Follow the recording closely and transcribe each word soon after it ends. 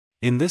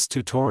In this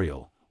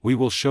tutorial, we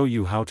will show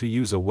you how to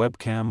use a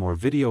webcam or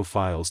video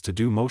files to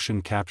do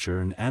motion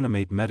capture and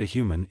animate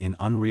MetaHuman in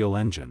Unreal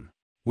Engine.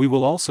 We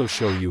will also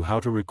show you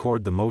how to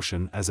record the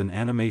motion as an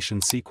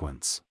animation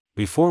sequence.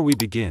 Before we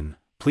begin,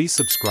 please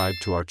subscribe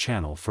to our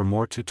channel for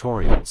more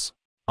tutorials.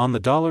 On the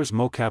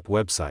 $MoCap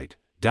website,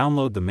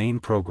 download the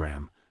main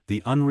program,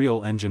 the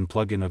Unreal Engine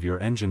plugin of your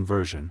engine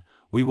version.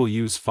 We will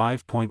use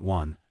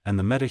 5.1, and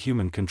the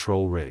MetaHuman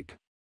control rig.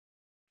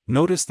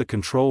 Notice the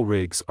control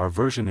rigs are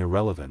version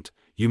irrelevant.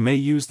 You may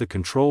use the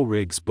control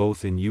rigs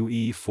both in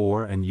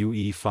UE4 and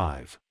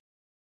UE5.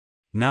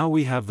 Now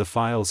we have the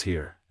files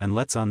here, and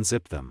let's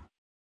unzip them.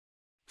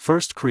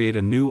 First, create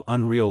a new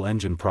Unreal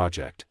Engine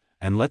project,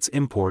 and let's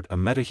import a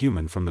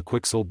MetaHuman from the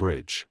Quixel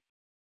bridge.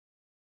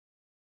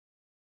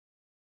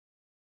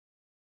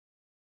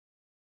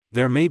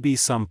 There may be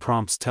some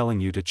prompts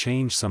telling you to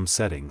change some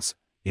settings.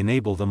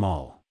 Enable them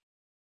all.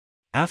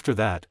 After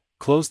that,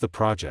 close the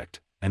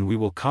project, and we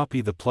will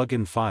copy the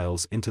plugin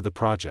files into the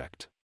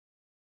project.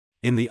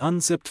 In the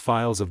unzipped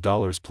files of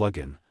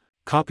 $plugin,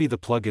 copy the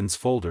plugins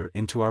folder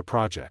into our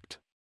project.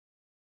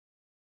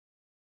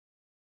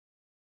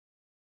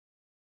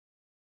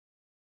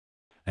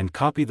 And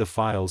copy the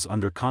files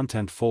under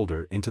content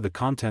folder into the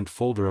content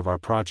folder of our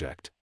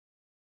project.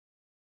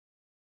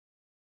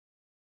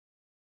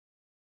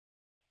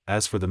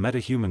 As for the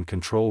MetaHuman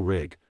control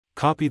rig,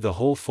 copy the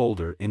whole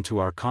folder into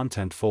our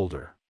content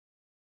folder.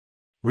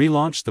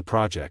 Relaunch the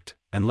project,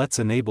 and let's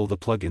enable the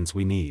plugins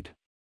we need.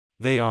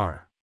 They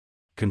are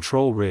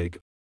Control Rig,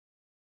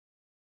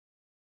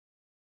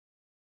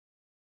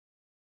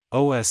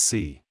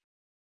 OSC,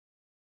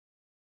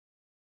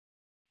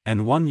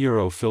 and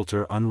 €1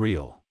 Filter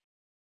Unreal.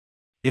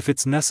 If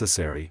it's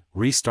necessary,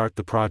 restart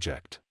the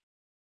project.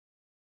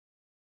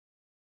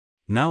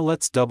 Now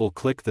let's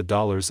double-click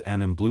the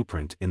 $Anim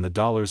blueprint in the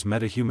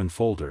 $MetaHuman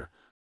folder.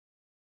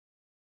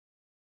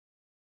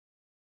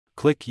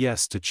 Click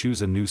Yes to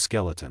choose a new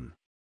skeleton.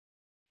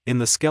 In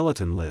the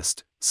skeleton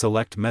list,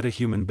 select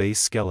MetaHuman Base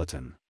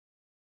Skeleton.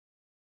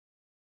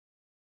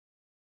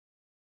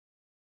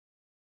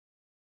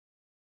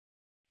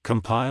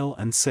 Compile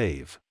and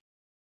save.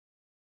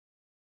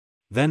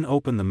 Then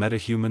open the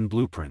MetaHuman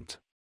blueprint.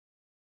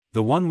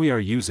 The one we are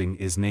using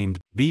is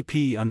named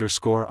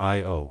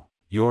BP_IO.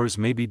 Yours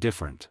may be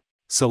different.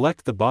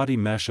 Select the body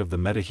mesh of the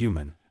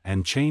MetaHuman,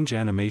 and change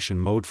animation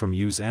mode from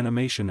Use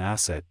Animation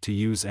Asset to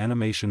Use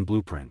Animation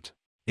Blueprint.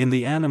 In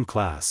the Anim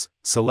class,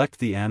 select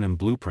the Anim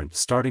blueprint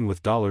starting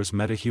with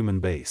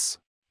 $MetaHuman Base.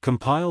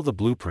 Compile the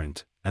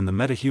blueprint, and the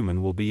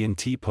MetaHuman will be in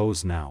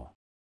T-pose now.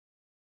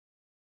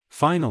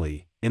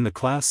 Finally, in the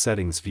Class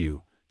Settings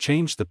view,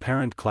 change the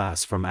parent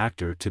class from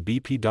Actor to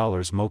BP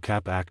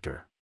 $MoCap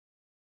Actor.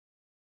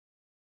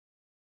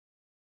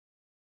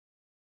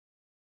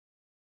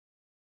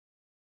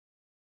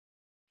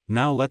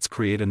 Now let's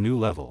create a new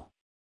level.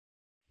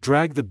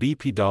 Drag the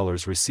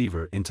BP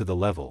receiver into the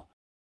level.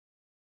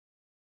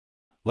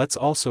 Let's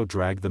also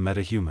drag the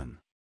MetaHuman.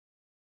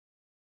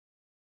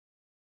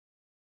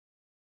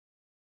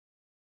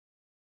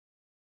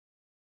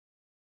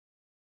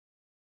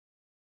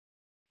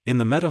 In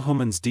the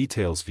MetaHuman's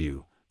details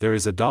view, there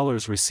is a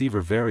 $receiver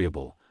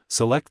variable.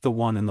 Select the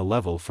one in the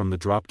level from the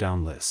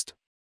drop-down list.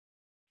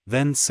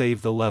 Then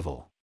save the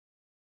level.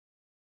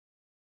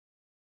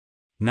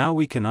 Now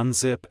we can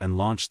unzip and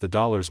launch the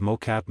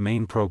 $MoCap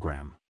main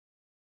program.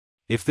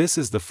 If this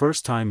is the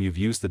first time you've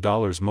used the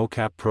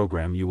 $MoCap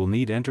program, you will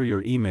need to enter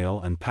your email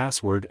and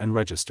password and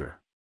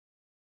register.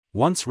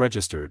 Once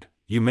registered,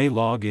 you may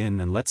log in,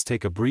 and let's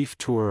take a brief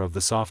tour of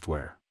the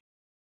software.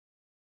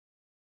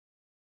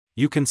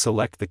 You can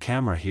select the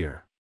camera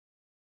here.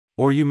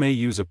 Or you may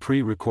use a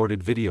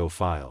pre-recorded video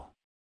file.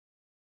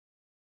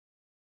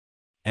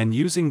 And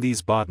using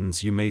these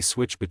buttons you may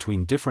switch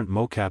between different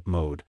MoCap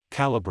mode,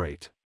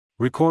 calibrate,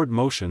 record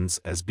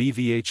motions as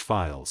BVH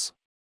files.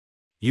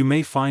 You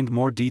may find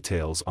more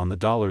details on the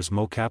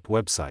 $MoCap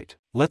website.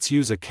 Let's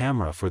use a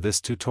camera for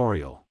this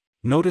tutorial.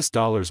 Notice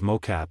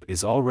 $MoCap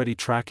is already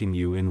tracking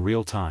you in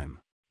real time.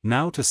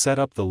 Now to set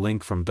up the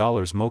link from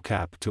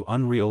 $MoCap to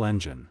Unreal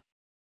Engine.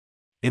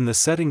 In the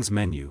Settings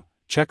menu,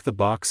 check the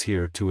box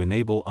here to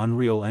enable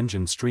Unreal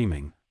Engine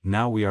streaming.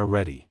 Now we are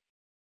ready.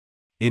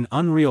 In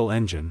Unreal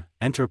Engine,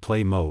 enter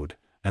Play mode,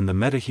 and the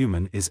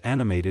MetaHuman is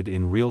animated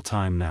in real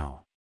time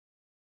now.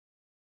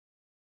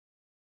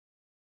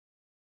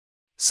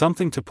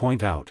 Something to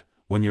point out,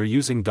 when you're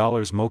using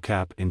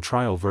 $MoCap in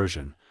trial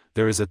version,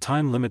 there is a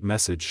time limit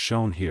message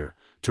shown here.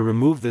 To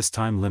remove this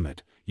time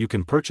limit, you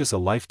can purchase a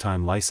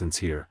lifetime license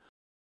here.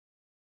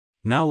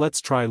 Now let's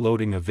try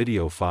loading a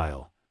video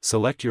file.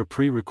 Select your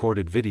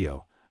pre-recorded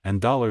video, and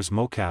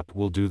 $MoCap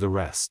will do the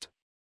rest.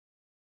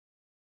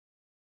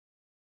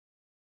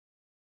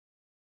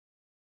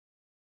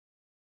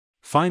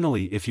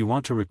 Finally, if you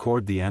want to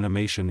record the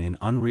animation in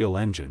Unreal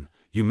Engine,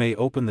 you may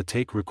open the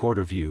Take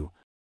Recorder view,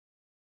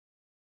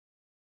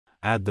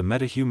 add the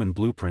MetaHuman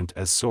blueprint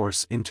as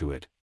source into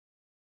it,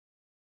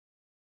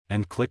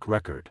 and click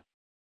Record.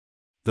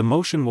 The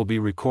motion will be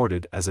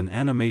recorded as an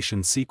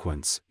animation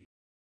sequence.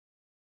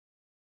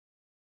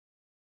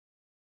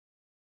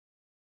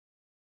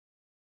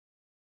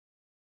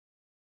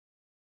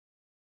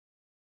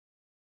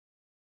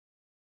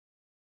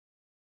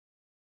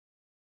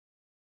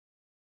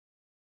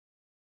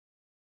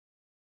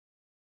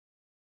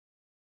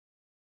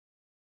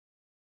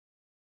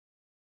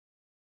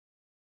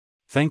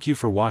 Thank you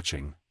for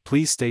watching.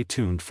 Please stay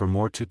tuned for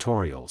more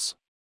tutorials.